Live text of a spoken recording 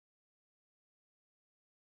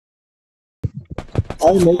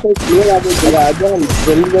और मेरे को क्लियर आ गया, आ जाओ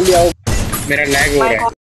जल्दी जल्दी आओ, मेरा लैग हो रहा है।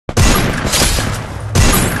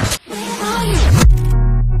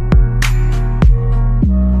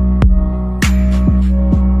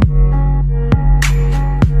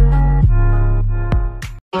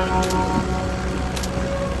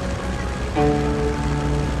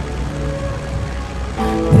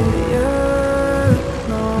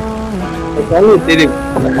 तेरे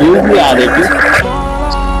व्यूज भी आ रहे थे।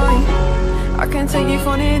 I can take you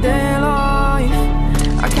funny day life.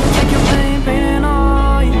 I can take your pain, pain and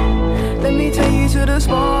I. Let me take you to the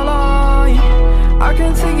spotlight. I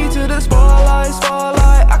can take you to the spotlight,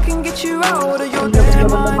 spotlight. I can get you out of your damn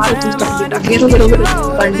mind, damn mind. I can get you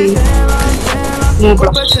out of this damn life.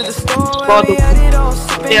 Go back to the store, we had it all,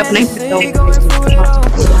 sipping Hennessy, going through it all.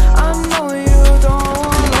 I know you don't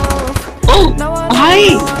want love. Oh, भाई,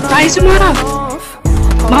 भाई सुना,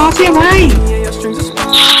 mafia भाई।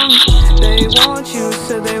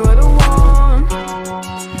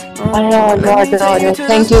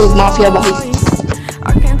 Thank you, mafia भाई।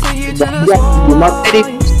 मेरी birthday.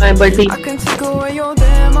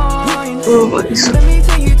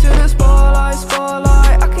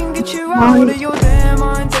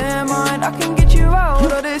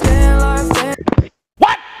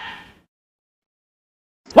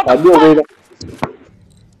 अभी हो गई।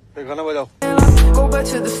 गाना बजाओ।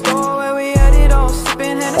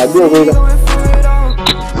 अभी हो गई।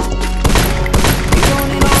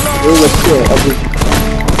 ये बच्चे अभी।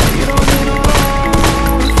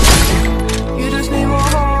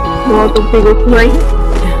 बहुत अच्छी गुड भाई।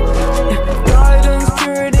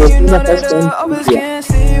 तो मैं फर्स्ट टाइम किया।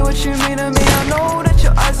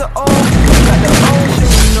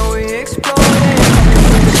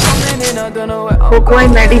 वो कोई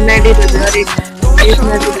मेडी मेडी दे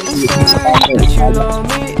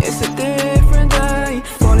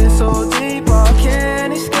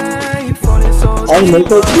और मेरे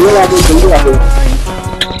को क्लियर आ गया, जल्दी आ गया।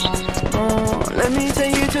 Let me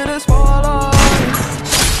take you to the spotlight.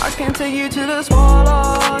 I can take you to the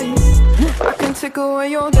spotlight. I can take away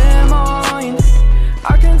your damn mind.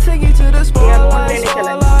 I can take you to the spotlight,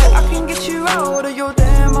 spotlight. I can get you out of your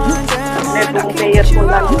damn mind, damn mind. I can get you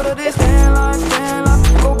out of this damn life, damn life.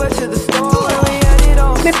 Go back to the store, we had it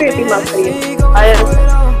all.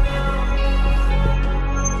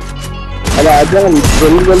 अरे आजा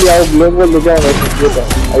जल्दी जल्दी आओ, blog में ले जाओ।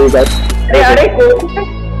 अरे guys, अरे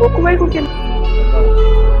कोको भाई को क्या?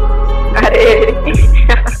 अरे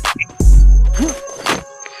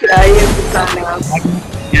क्या ये बताने आप?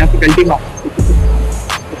 यहाँ पे गलती मार।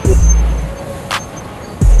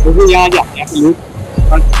 मुझे यहाँ जा, यहाँ पे लूट।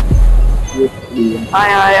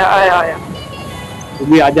 आया। तू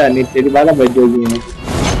भी आजा, नहीं तेरी बात बच जाएगी।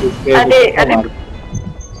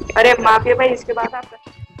 अरे माफिया भाई, इसके बाद आप।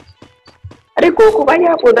 अरे कोको भाई,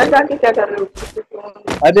 आप उधर जाके क्या कर रहे हो?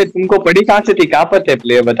 अरे तुमको पड़ी कहाँ से थी, कहाँ पर थे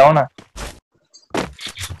प्लेयर, बताओ ना।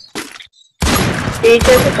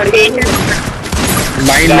 पीछे से पड़ गई है।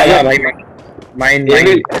 माइंड लगा भाई, माइंड।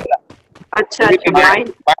 अच्छा,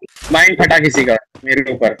 माइंड फटा किसी का मेरे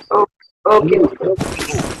ऊपर। ओके।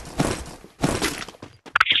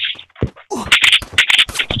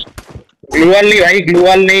 ग्लूवाल नहीं भाई,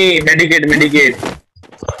 ग्लूवाल नहीं, मेडिकेट।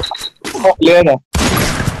 प्लेयर है।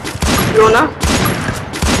 लो ना।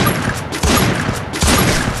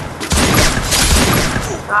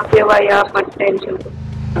 आप ये भाई, आप मत tension low.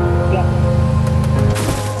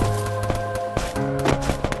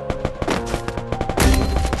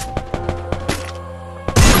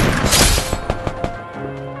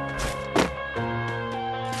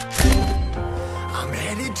 I'm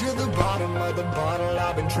headed to the bottom of the bottle.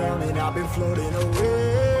 I've been drowning, I've been floating away.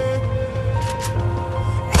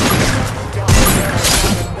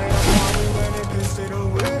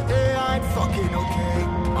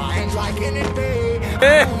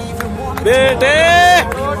 बेटे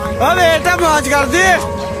ओ बेटा मौज कर दी,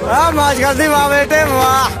 मौज कर दी वाह बेटे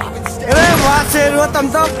वाह। अरे वाह शेर, तुम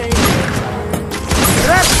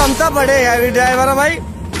तो बड़े हैवी ड्राइवर हो भाई।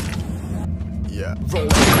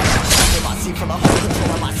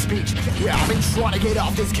 Yeah, I've been trying to get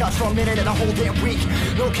off this couch for a minute and a whole damn week.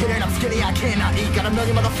 No kidding, I'm skinny, I cannot eat. Got a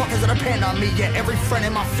million motherfuckers that depend on me. Yeah, every friend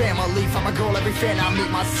in my family. From a girl, every fan I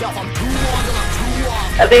meet myself. I'm too on and I'm too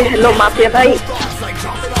off. अरे hello mafia भाई।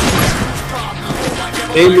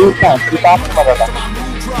 ए लूटा, किताब पढ़ रहा था।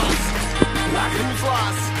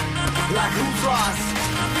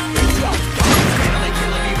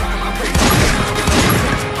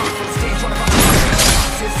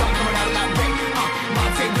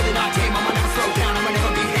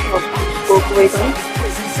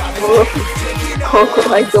 Cocoa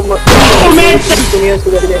भाई तो दुनिया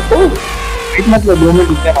सुधर गई। मतलब 2 मिनट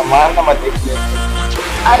रुकना, मारना मत देखिए।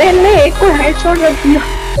 अरे नहीं, एक को हेडशॉट रख दिया,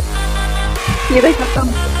 सीधे खत्म।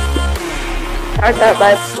 Tata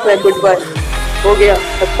bye bye good bye, हो गया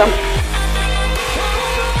खत्म।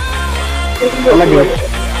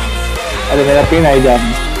 अरे मेरा पिन आई जा,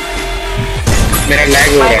 मेरा लैग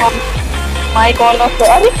हो रहा है। Mic on off.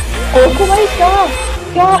 अरे कोको भाई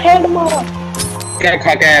क्या हेड मारा, क्या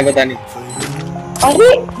खा के आया पता नहीं। अरे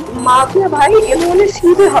माफिया भाई, इन्होंने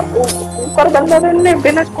सीधे ऊपर बंदा ने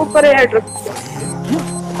बिना स्कोप करे हेड रख दिया।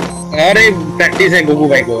 अरे प्रैक्टिस है गुगू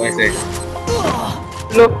भाई को ऐसे।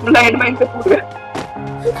 लोग लाइन माइन पे कूद गए।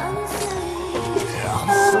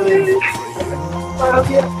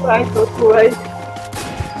 भाई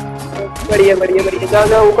बढ़िया बढ़िया बढ़िया, जाओ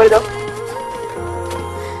जाओ ऊपर जाओ।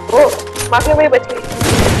 ओ माफिया भाई बच गई।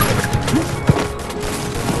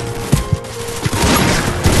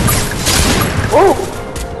 ओ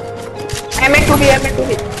M2 भी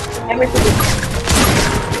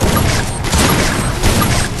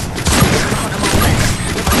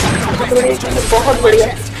बहुत बढ़िया।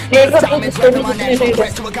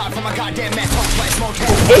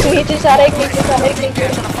 एक नीचे सारा, एक नीचे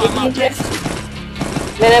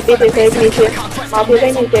मेरा पीछे से एक नीचे, माफिया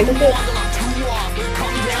भाई नीचे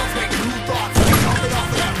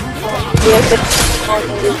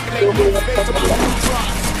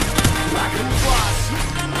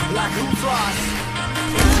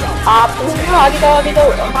आप आगे जाओ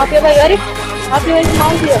माफिया भाई। अरे माफिया भाई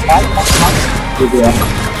मार दिया।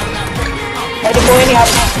 अरे कोई नहीं,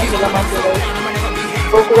 आपने माफिया भाई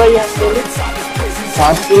कोको भाई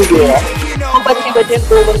बचे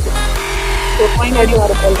 2 बंदे तो कोई गाड़ी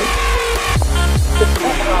मारो पहले।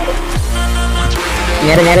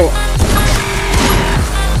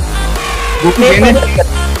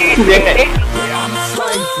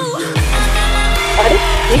 अरे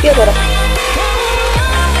ये क्या करा?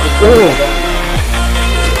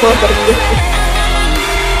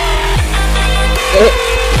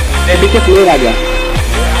 के प्लेयर आ गया।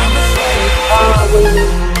 हाँ वही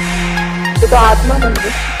तो आत्मा बन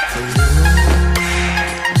गई।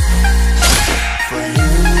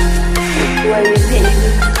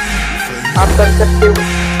 आप कर सकते हो।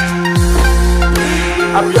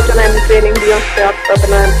 आपको चला ट्रेनिंग दिया, उससे आप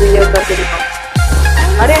अपना क्लियर करके दिखाओ।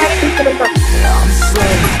 अरे यार ठीक तरह का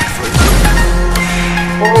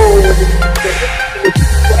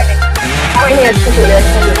कोई नहीं, अच्छा चले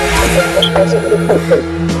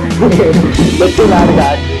बच्चे मार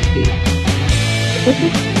गाड़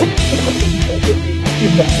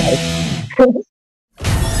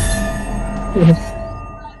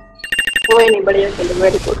कोई नहीं, बढ़िया चलो,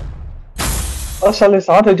 वेरी गुड। और साले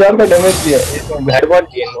 7000 का डैमेज दिया, इसमें घर बहुत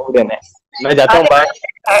किए GOLDN है। मैं जाता हूँ बाहर,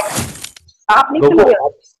 आप नहीं,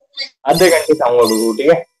 आधे घंटे खाऊंगा गुरु, ठीक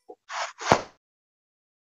है।